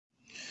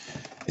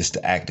It's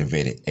the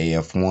activated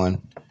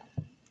AF1,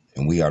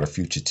 and we are the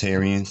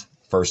Futurtarians.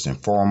 First and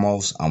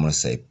foremost, I'm going to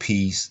say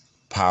peace,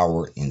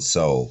 power, and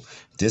soul.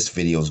 This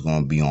video is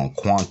going to be on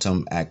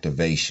quantum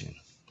activation.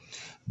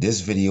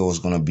 This video is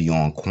going to be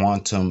on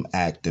quantum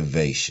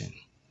activation.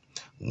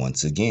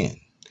 Once again,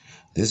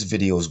 this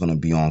video is going to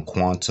be on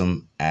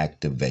quantum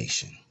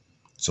activation.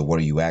 So what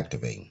are you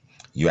activating?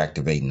 You're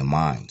activating the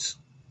minds.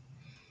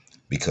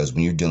 Because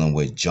when you're dealing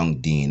with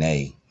junk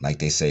DNA, like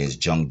they say it's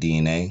junk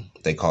DNA,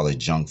 they call it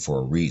junk for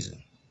a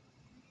reason.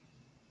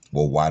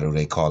 Well, why do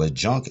they call it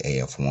junk,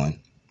 AF1?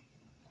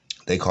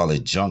 They call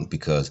it junk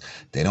because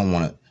they don't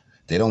want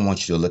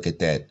you to look at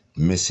that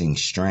missing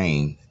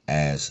strain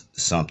as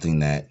something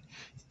that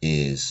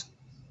is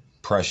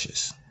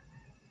precious.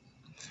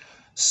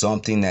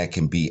 Something that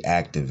can be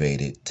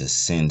activated to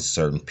send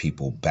certain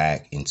people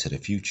back into the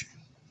future.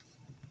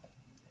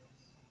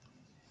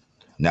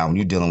 Now, when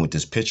you're dealing with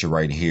this picture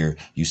right here,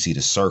 you see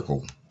the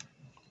circle.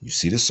 You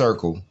see the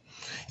circle,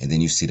 and then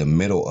you see the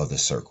middle of the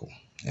circle.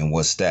 And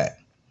what's that?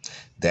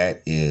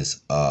 That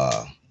is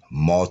a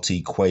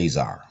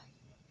multi-quasar.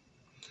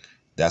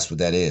 That's what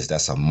that is.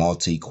 That's a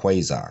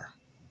multi-quasar.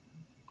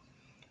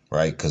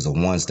 Right? Because the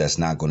ones that's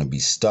not going to be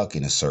stuck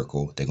in a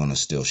circle, they're going to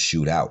still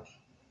shoot out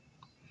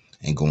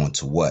and go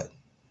into what?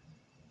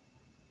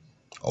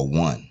 A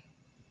 1.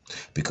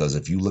 Because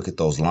if you look at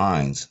those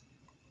lines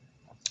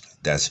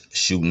that's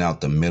shooting out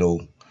the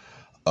middle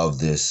of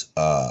this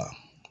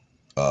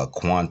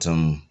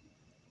quantum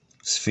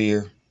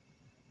sphere,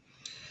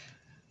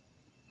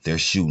 they're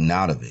shooting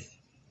out of it.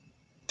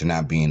 They're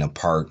not being a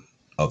part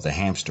of the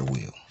hamster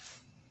wheel.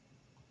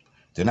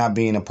 They're not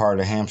being a part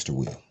of the hamster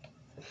wheel.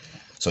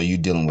 So you're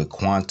dealing with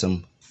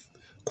quantum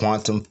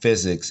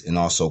physics and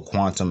also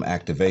quantum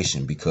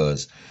activation,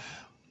 because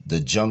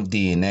the junk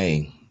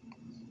DNA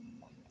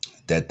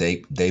that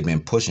they've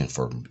been pushing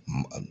for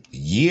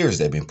years,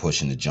 they've been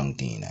pushing the junk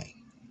DNA,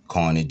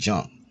 calling it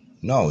junk.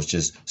 No, it's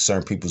just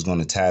certain people's going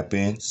to tap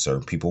in,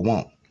 certain people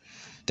won't.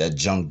 That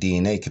junk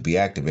DNA could be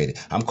activated.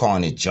 I'm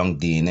calling it junk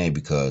DNA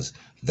because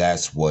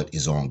that's what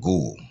is on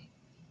Google,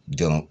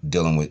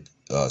 dealing with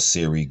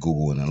Siri,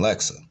 Google, and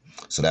Alexa.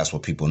 So that's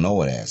what people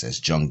know it as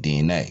junk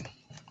DNA.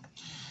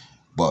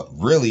 But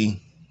really,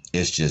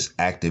 it's just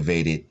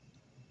activated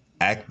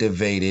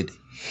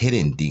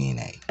hidden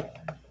DNA.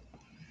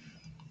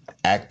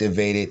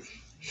 Activated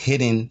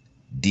hidden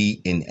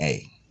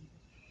DNA.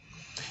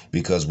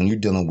 Because when you're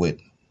dealing with,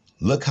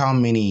 look how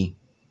many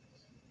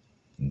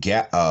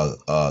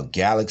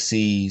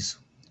galaxies,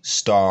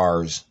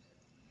 stars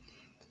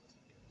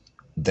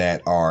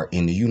that are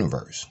in the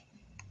universe.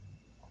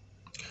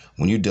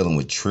 When you're dealing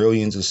with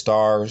trillions of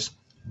stars,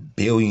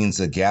 billions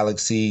of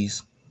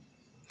galaxies,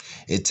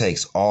 it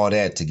takes all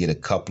that to get a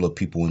couple of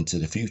people into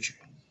the future.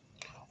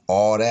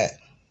 All that.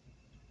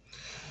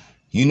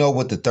 You know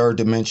what the third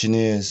dimension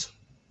is?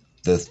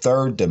 The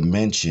third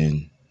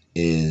dimension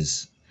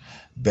is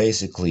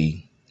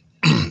basically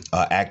an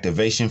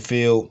activation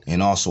field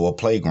and also a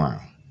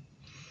playground.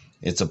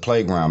 It's a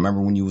playground.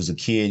 Remember when you was a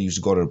kid, you used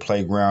to go to the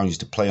playground,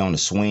 used to play on the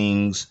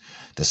swings,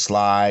 the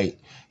slide,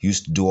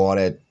 used to do all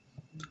that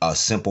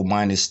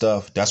simple-minded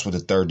stuff. That's what the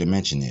third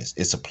dimension is.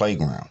 It's a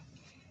playground.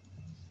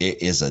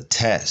 It is a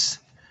test.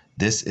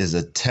 This is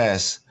a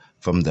test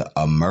from the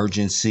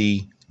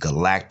emergency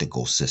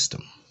galactical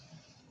system.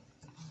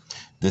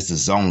 This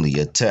is only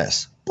a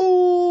test.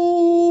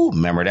 Boo!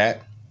 Remember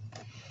that?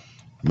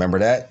 Remember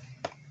that?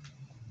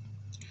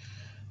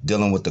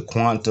 Dealing with the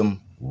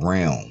quantum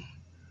realm.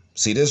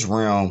 See, this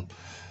realm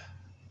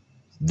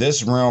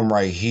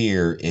right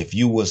here, if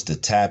you was to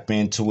tap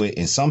into it,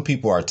 and some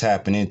people are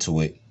tapping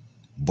into it,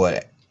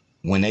 but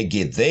when they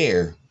get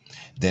there,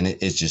 then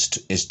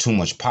it's too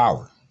much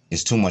power.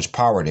 It's too much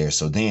power there.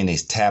 So then they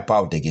tap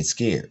out, they get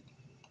scared,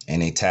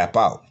 and they tap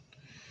out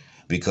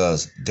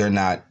because they're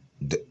not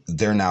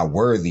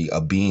worthy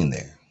of being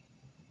there.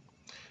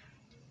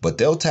 But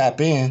they'll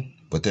tap in,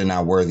 but they're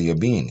not worthy of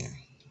being there.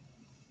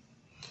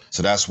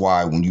 So that's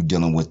why when you're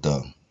dealing with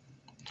the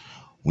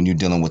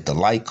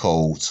light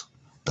codes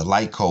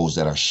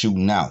that are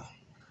shooting out,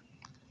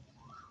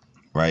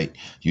 right?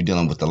 You're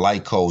dealing with the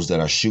light codes that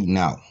are shooting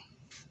out.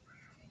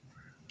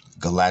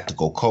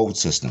 Galactical code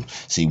system.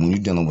 See, when you're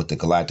dealing with the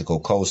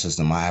galactical code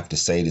system, I have to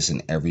say this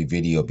in every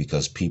video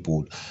because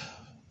people,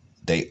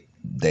 they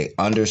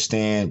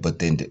understand, but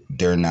then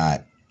they're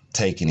not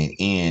taking it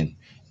in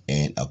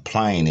and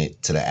applying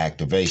it to the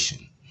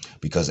activation,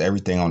 because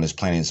everything on this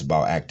planet is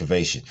about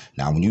activation.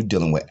 Now, when you're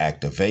dealing with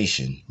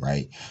activation,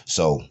 right?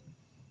 So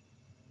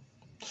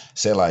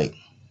say like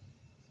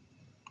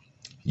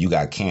you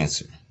got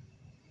cancer.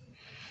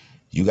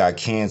 You got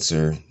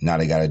cancer. Now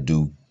they got to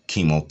do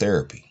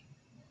chemotherapy.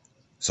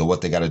 So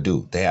what they got to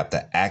do, they have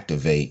to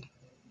activate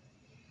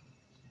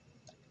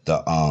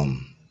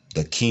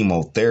the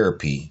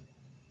chemotherapy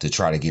to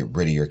try to get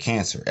rid of your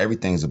cancer.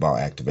 Everything's about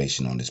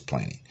activation on this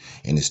planet,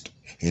 in this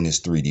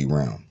 3D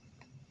realm.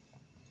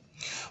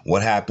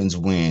 What happens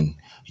when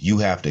you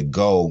have to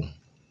go,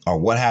 or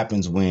what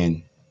happens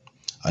when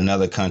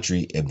another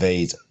country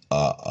invades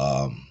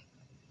a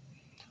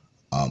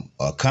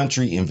a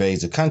country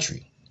invades a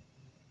country,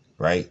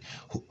 right?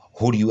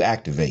 Who do you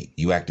activate?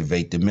 You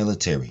activate the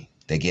military.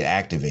 They get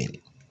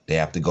activated. They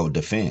have to go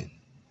defend.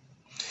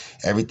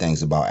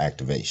 Everything's about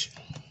activation.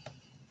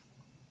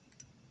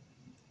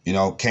 You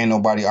know, can't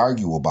nobody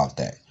argue about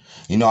that.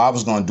 You know, I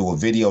was going to do a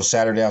video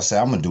Saturday. I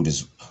said, I'm going to do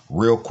this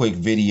real quick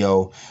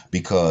video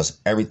because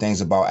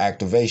everything's about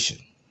activation.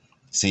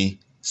 See,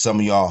 some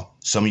of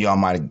y'all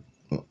might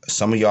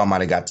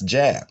have got the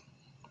jab.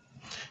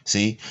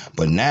 See,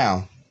 but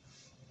now,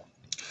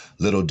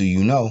 little do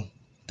you know,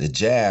 the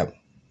jab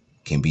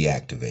can be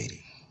activated.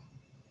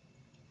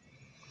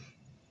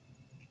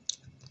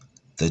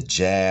 The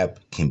jab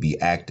can be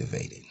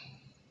activated.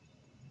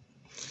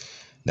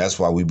 That's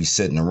why we be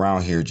sitting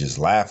around here just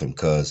laughing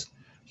because,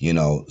 you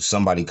know,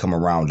 somebody come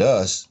around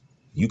us,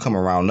 you come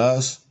around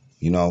us,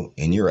 you know,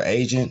 and you're an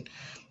agent,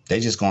 they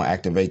just going to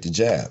activate the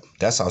jab.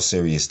 That's how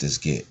serious this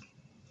get.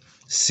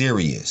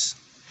 Serious.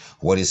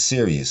 What is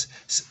serious?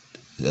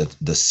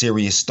 The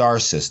serious star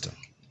system.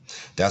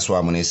 That's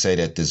why when they say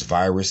that this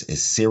virus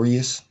is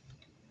serious,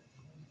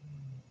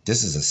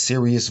 this is a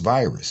serious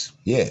virus.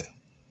 Yeah.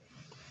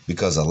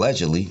 Because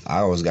allegedly, I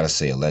always got to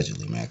say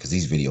allegedly, man, because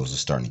these videos are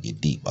starting to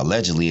get deep.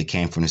 Allegedly, it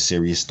came from the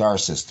Sirius star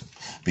system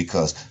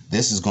because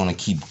this is going to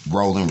keep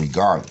rolling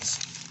regardless.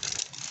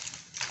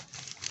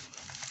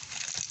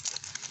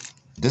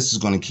 This is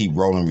going to keep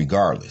rolling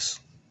regardless.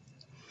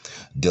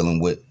 Dealing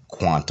with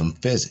quantum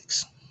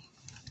physics,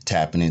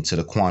 tapping into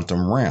the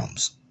quantum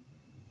realms,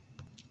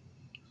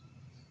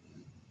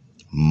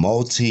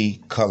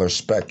 multicolor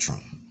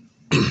spectrum.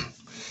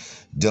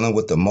 Dealing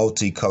with the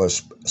multicolor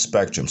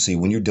spectrum. See,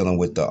 when you're dealing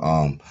with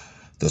the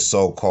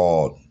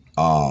so-called,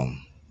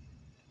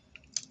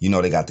 you know,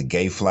 they got the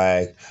gay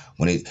flag.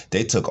 When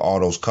they took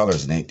all those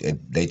colors and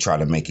they try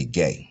to make it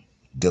gay.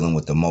 Dealing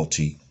with the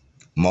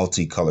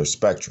multicolor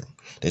spectrum.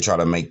 They try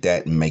to make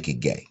that and make it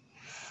gay.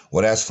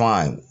 Well, that's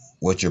fine.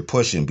 What you're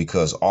pushing,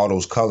 because all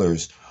those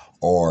colors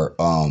are,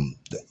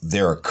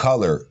 they're a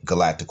color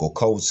galactical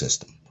code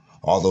system.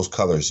 All those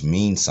colors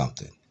mean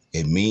something.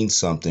 It means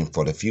something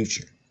for the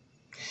future.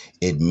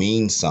 It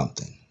means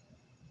something.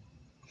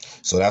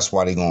 So that's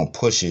why they're going to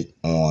push it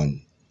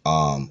on,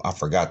 I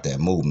forgot that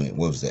movement.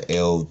 What was the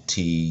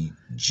LTGB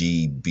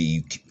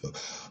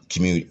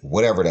community,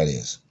 whatever that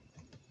is.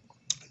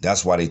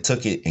 That's why they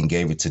took it and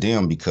gave it to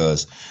them,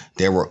 because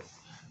they were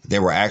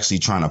actually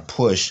trying to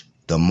push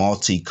the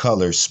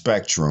multicolor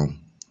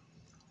spectrum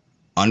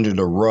under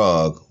the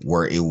rug,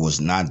 where it was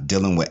not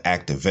dealing with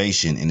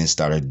activation and it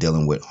started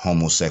dealing with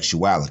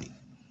homosexuality.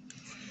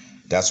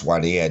 That's why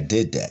they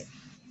did that.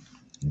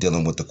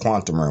 Dealing with the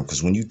quantum realm,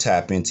 because when you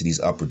tap into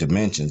these upper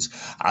dimensions,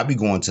 I be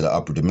going to the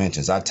upper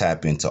dimensions. I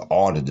tap into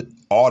all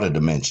the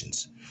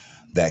dimensions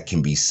that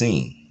can be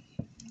seen.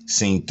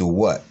 Seen through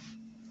what?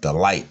 The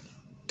light,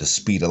 the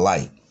speed of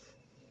light.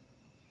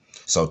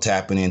 So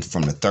tapping in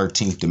from the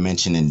 13th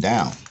dimension and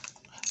down.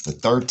 The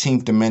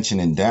 13th dimension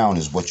and down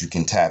is what you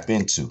can tap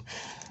into.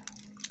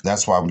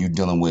 That's why when you're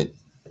dealing with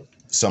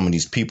some of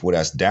these people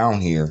that's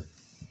down here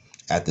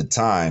at the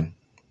time,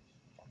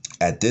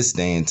 at this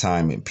day and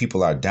time, and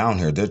people are down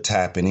here, they're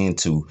tapping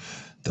into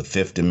the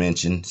 5th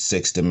dimension,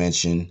 6th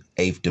dimension,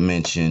 8th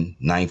dimension,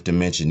 9th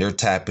dimension. They're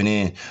tapping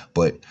in,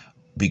 but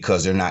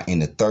because they're not in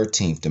the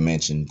 13th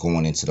dimension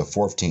going into the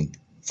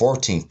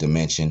 14th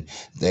dimension,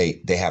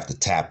 they have to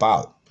tap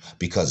out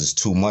because it's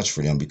too much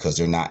for them, because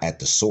they're not at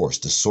the source.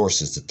 The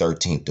source is the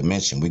 13th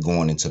dimension. We're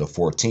going into the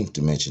 14th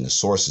dimension. The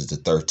source is the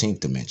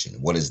 13th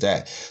dimension. What is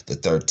that? The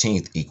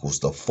 13th equals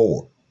the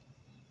 4.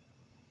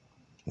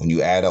 When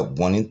you add up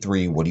 1 and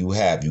 3, what do you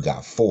have? You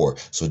got 4.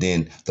 So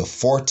then the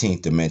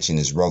 14th dimension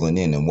is rolling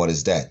in. And what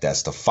is that?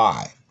 That's the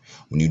 5.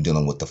 When you're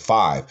dealing with the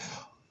 5.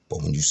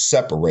 But when you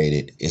separate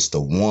it, it's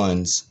the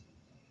ones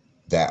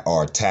that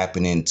are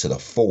tapping into the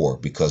 4.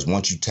 Because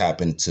once you tap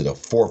into the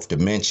 4th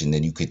dimension,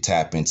 then you could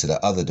tap into the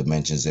other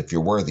dimensions if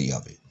you're worthy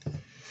of it.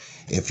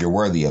 If you're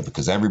worthy of it.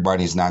 Because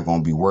everybody's not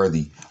going to be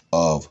worthy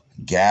of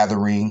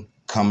gathering,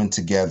 coming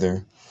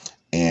together,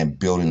 and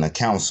building a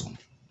council.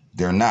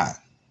 They're not.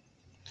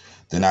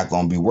 They're not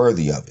going to be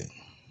worthy of it.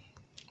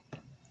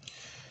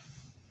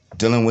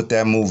 Dealing with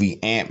that movie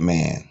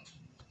Ant-Man.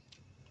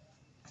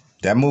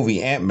 That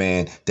movie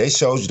Ant-Man, they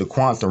showed you the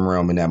quantum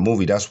realm in that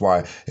movie. That's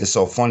why it's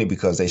so funny,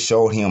 because they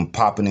showed him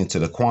popping into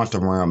the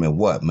quantum realm and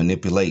what?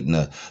 Manipulating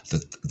the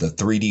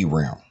 3D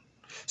realm.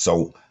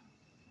 So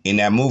in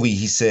that movie,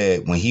 he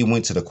said when he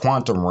went to the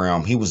quantum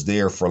realm, he was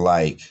there for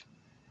like,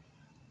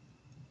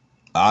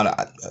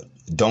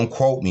 don't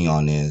quote me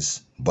on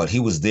this, but he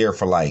was there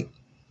for like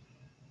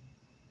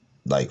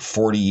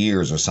 40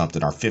 years or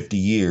something, or 50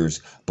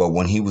 years. But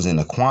when he was in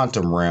the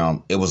quantum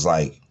realm, it was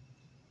like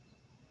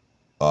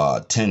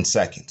 10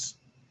 seconds.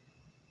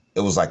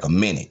 It was like a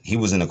minute. He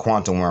was in the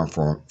quantum realm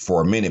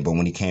for a minute, but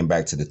when he came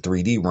back to the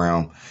 3D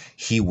realm,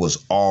 he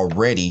was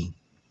already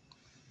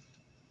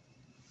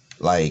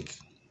like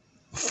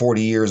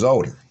 40 years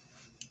older.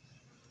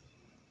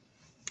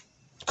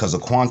 Because the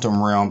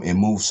quantum realm, it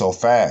moves so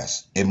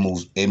fast. It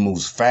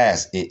moves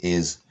fast. It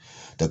is,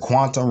 the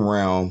quantum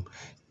realm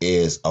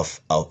is a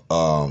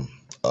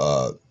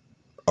a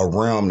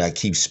realm that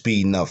keeps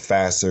speeding up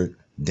faster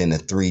than the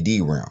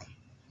 3D realm.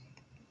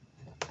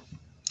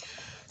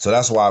 So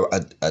that's why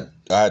I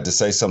had to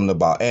say something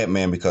about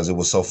Ant-Man, because it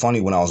was so funny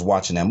when I was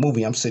watching that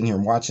movie. I'm sitting here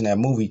watching that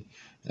movie,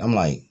 and I'm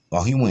like,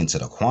 oh, he went to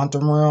the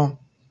quantum realm?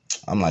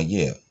 I'm like,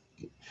 yeah,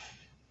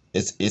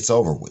 it's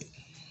over with.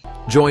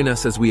 Join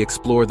us as we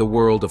explore the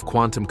world of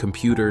quantum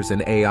computers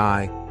and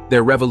AI,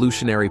 their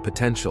revolutionary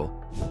potential,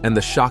 and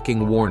the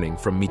shocking warning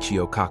from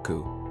Michio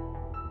Kaku.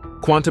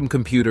 Quantum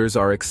computers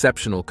are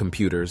exceptional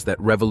computers that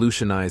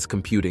revolutionize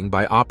computing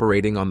by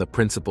operating on the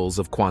principles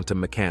of quantum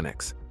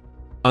mechanics.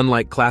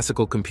 Unlike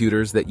classical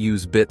computers that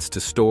use bits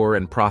to store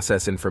and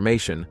process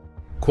information,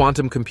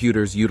 quantum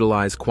computers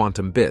utilize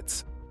quantum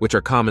bits, which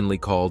are commonly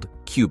called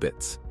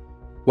qubits.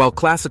 While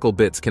classical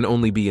bits can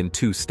only be in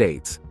two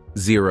states,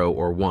 0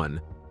 or 1,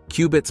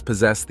 qubits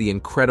possess the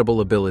incredible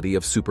ability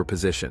of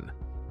superposition.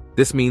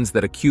 This means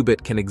that a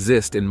qubit can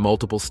exist in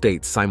multiple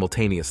states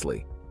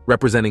simultaneously,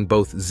 representing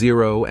both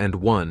 0 and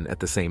 1 at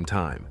the same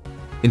time.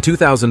 In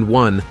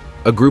 2001,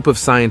 a group of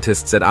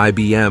scientists at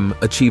IBM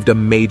achieved a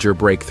major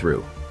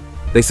breakthrough.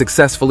 They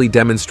successfully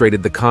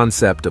demonstrated the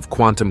concept of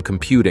quantum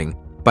computing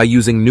by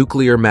using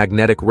nuclear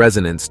magnetic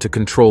resonance to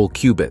control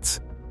qubits.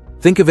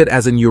 Think of it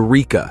as an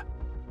eureka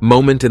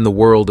moment in the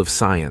world of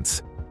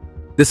science.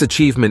 This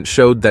achievement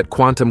showed that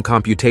quantum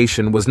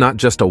computation was not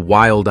just a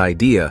wild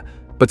idea,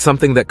 but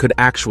something that could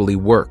actually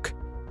work.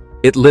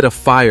 It lit a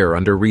fire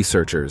under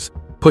researchers,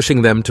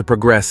 pushing them to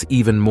progress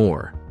even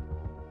more.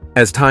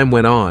 As time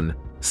went on,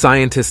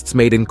 scientists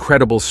made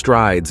incredible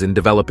strides in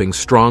developing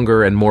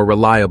stronger and more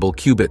reliable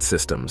qubit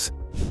systems.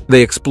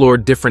 They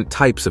explored different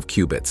types of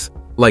qubits,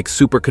 like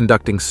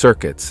superconducting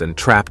circuits and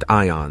trapped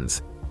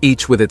ions,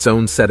 each with its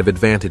own set of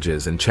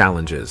advantages and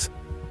challenges.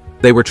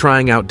 They were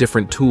trying out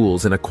different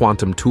tools in a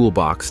quantum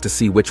toolbox to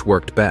see which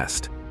worked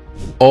best.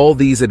 All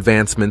these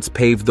advancements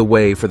paved the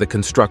way for the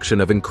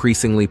construction of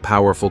increasingly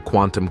powerful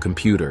quantum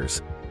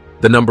computers.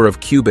 The number of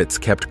qubits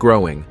kept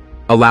growing,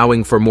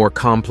 allowing for more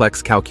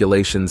complex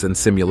calculations and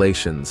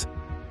simulations.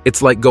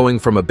 It's like going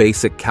from a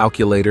basic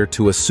calculator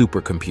to a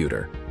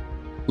supercomputer.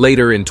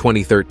 Later in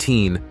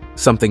 2013,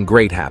 something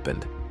great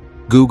happened.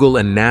 Google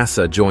and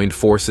NASA joined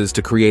forces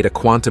to create a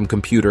quantum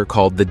computer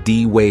called the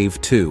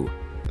D-Wave 2.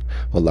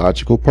 The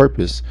logical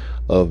purpose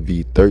of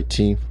the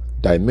 13th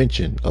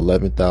dimension,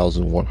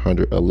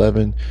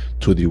 11,111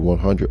 to the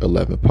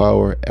 111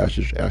 power,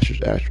 asterisk,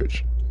 asterisk,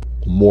 asterisk.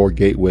 More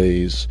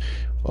gateways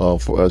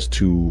for us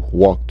to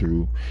walk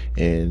through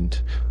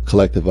and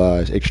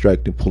collectivize,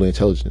 extract, and pull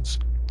intelligence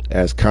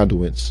as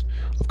conduits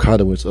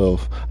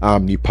of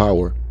omni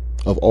power,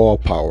 of all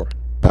power.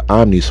 The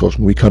omni source,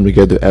 when we come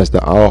together as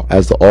the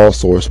all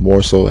source,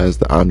 more so as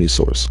the omni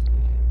source.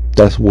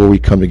 That's where we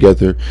come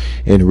together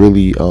and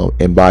really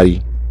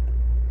embody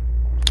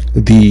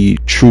the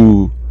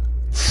true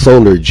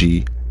solar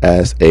G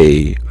as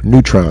a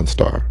neutron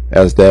star,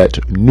 as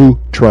that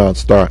neutron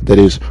star that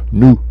is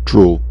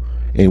neutral,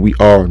 and we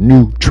are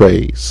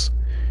neutrales.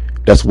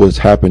 That's what's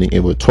happening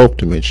in the 12th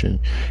dimension,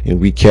 and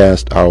we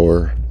cast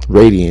our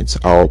radiance,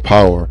 our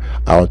power,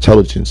 our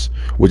intelligence,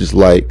 which is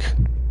like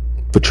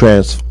the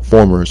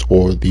Transformers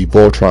or the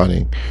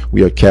Voltroning.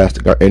 We are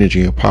casting our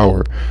energy and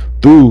power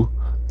through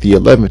the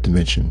 11th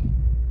dimension,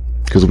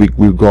 because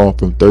we've gone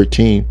from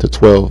 13 to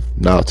 12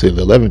 now to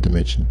the 11th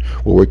dimension,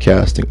 where we're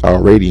casting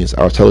our radiance,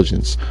 our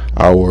intelligence,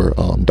 our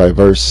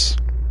diverse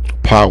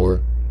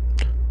power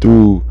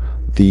through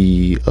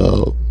the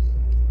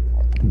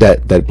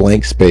that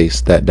blank space,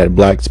 that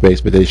black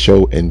space that they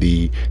show in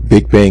the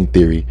Big Bang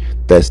Theory.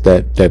 That's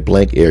that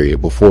blank area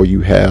before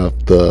you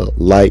have the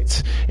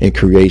lights and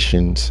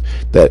creations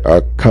that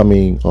are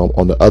coming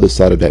on the other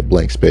side of that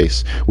blank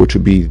space, which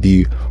would be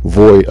the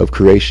void of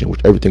creation, which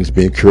everything's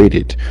being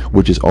created,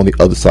 which is on the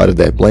other side of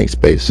that blank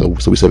space. So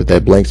we said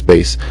that blank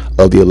space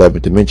of the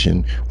 11th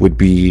dimension would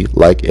be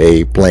like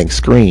a blank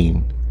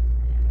screen,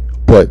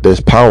 but there's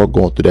power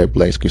going through that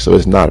blank screen, so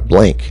it's not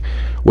blank.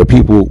 What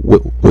people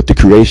with the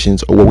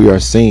creations, or what we are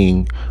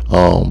seeing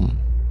from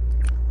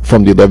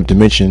the 11th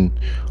dimension,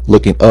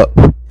 looking up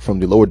from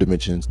the lower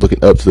dimensions,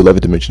 looking up to the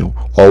 11th dimension,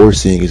 all we're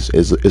seeing is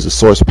a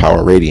source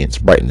power, radiance,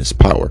 brightness,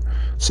 power.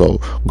 So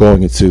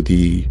going into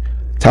the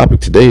topic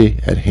today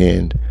at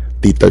hand,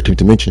 the 13th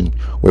dimension,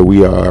 where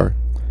we are,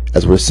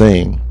 as we're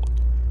saying,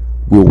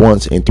 we were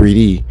once in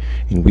 3D,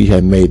 and we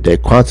have made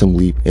that quantum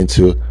leap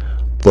into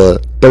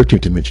the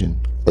 13th dimension,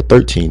 or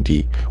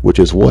 13D, which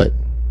is what?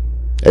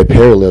 A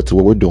parallel to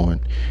what we're doing,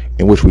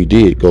 in which we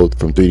did go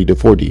from 3D to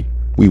 4D.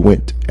 We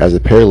went as a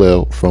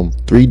parallel from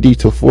 3D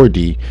to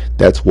 4D.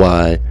 That's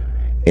why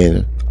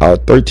in our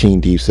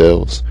 13D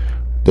cells,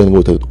 then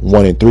with the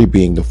 1 and 3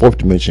 being the 4th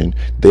dimension,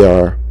 they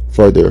are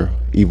further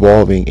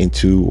evolving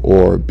into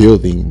or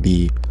building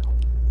the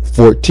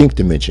 14th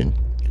dimension,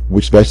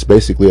 which that's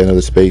basically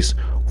another space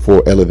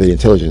for elevated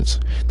intelligence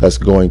that's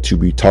going to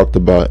be talked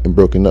about and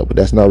broken up. But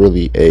that's not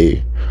really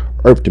a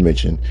Earth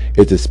dimension.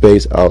 It's a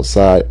space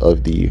outside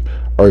of the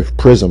Earth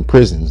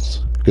prisons,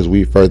 because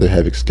we further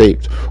have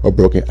escaped or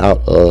broken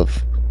out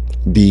of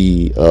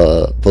the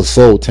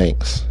soul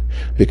tanks,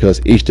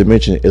 because each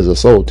dimension is a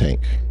soul tank.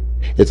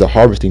 It's a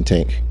harvesting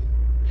tank.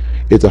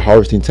 It's a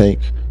harvesting tank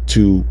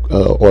to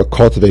or a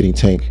cultivating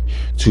tank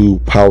to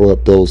power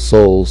up those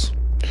souls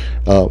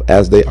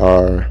as they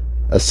are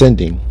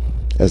ascending,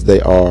 as they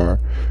are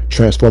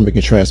transforming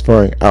and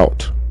transferring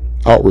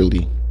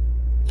outwardly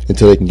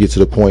until they can get to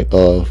the point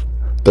of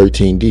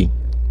 13D,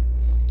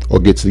 or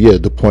get to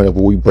the point of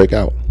where we break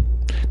out.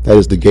 That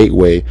is the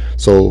gateway.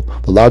 So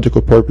the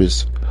logical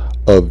purpose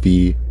of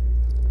the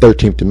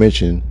 13th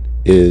dimension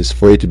is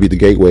for it to be the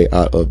gateway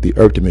out of the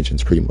earth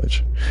dimensions, pretty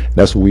much. And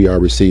that's what we are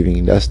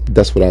receiving.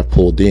 That's what I've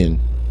pulled in.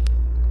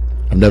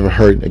 I've never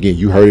heard, again,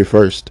 you heard it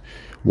first.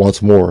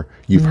 Once more,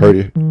 you've heard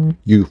it.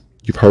 You've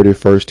heard it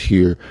first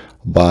here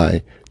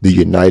by the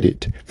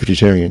United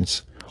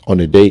Futurtarians on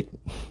the date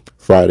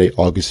Friday,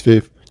 August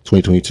 5th,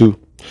 2022.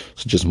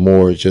 So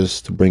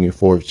just bringing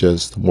forth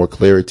just more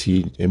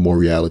clarity and more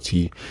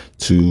reality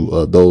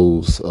to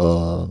those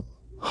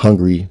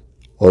hungry,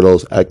 or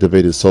those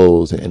activated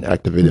souls and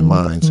activated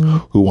minds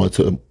who want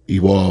to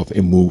evolve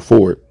and move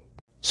forward.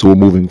 So we're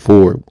moving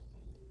forward.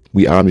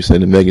 We obviously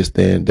in the mega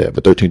stand that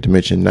the 13th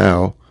dimension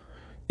now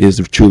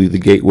is truly the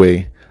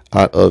gateway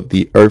out of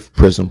the earth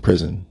prison,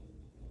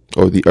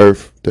 or the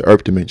earth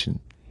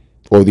dimension,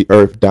 or the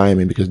earth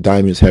diamond, because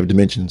diamonds have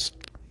dimensions.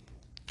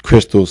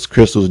 Crystals,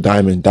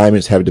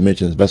 diamonds have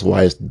dimensions. That's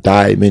why it's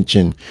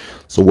dimension.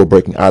 So we're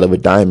breaking out of a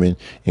diamond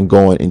and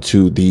going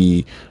into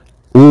the,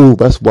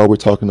 that's why we're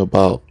talking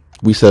about,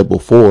 we said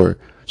before,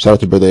 shout out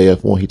to brother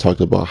AF1, he talked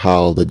about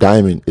how the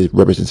diamond, it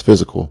represents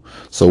physical.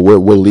 So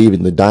we're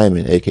leaving the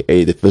diamond,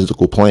 aka the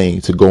physical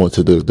plane, to go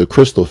into the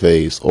crystal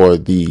phase, or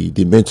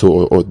the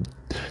mental, or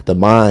the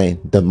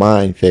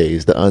mind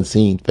phase, the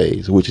unseen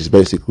phase, which is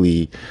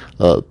basically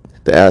the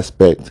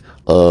aspect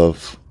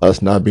of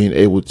us not being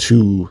able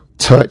to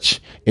touch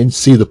and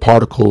see the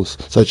particles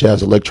such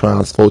as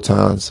electrons,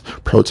 photons,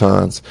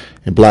 protons,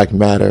 and black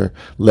matter,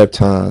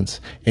 leptons,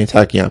 and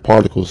tachyon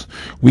particles.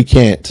 We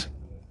can't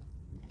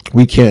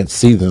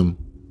see them,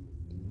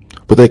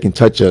 but they can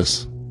touch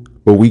us,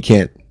 but we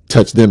can't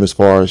touch them as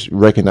far as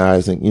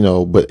recognizing,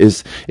 but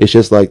it's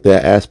just like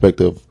that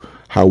aspect of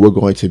how we're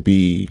going to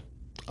be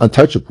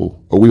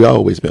untouchable, or we've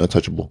always been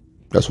untouchable.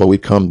 That's why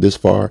we've come this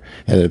far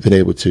and have been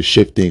able to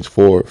shift things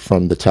forward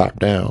from the top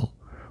down,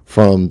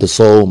 from the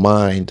soul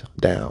mind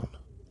down,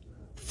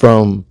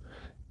 from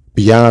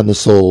beyond the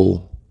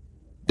soul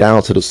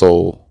down to the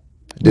soul,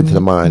 then to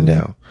the mind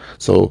down.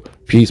 So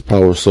peace,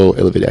 power, soul,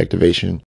 elevated activation.